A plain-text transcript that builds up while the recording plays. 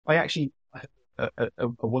I actually, a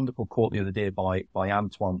wonderful quote the other day by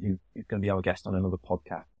Antoine, who's going to be our guest on another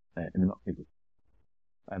podcast in the not too.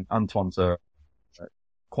 Antoine's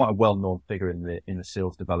quite a well-known figure in the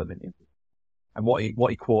sales development industry. And what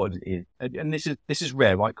he quoted is, and this is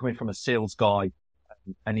rare, right? Coming from a sales guy,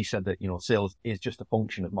 and he said that, sales is just a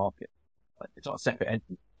function of market. It's not a separate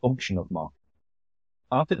entity, function of market.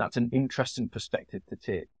 And I think that's an interesting perspective to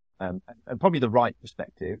take, and probably the right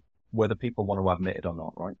perspective, whether people want to admit it or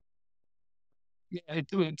not, right? Yeah, it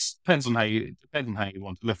depends on how you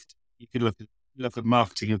want to look at it. You could look at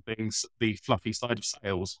marketing as being the fluffy side of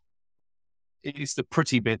sales. It's the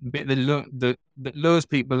pretty bit, that lures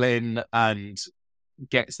people in and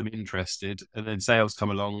gets them interested, and then sales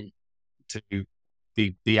come along to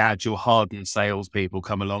the agile, hardened salespeople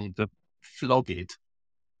come along to flog it.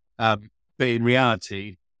 But in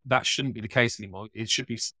reality, that shouldn't be the case anymore. It should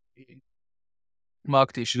be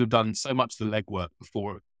marketing should have done so much of the legwork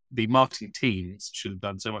before. The marketing teams should have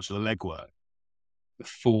done so much of the legwork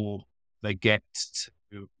before they get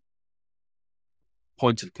to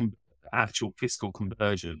point of actual fiscal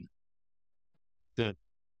conversion. The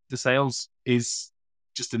sales is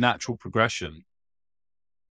just a natural progression.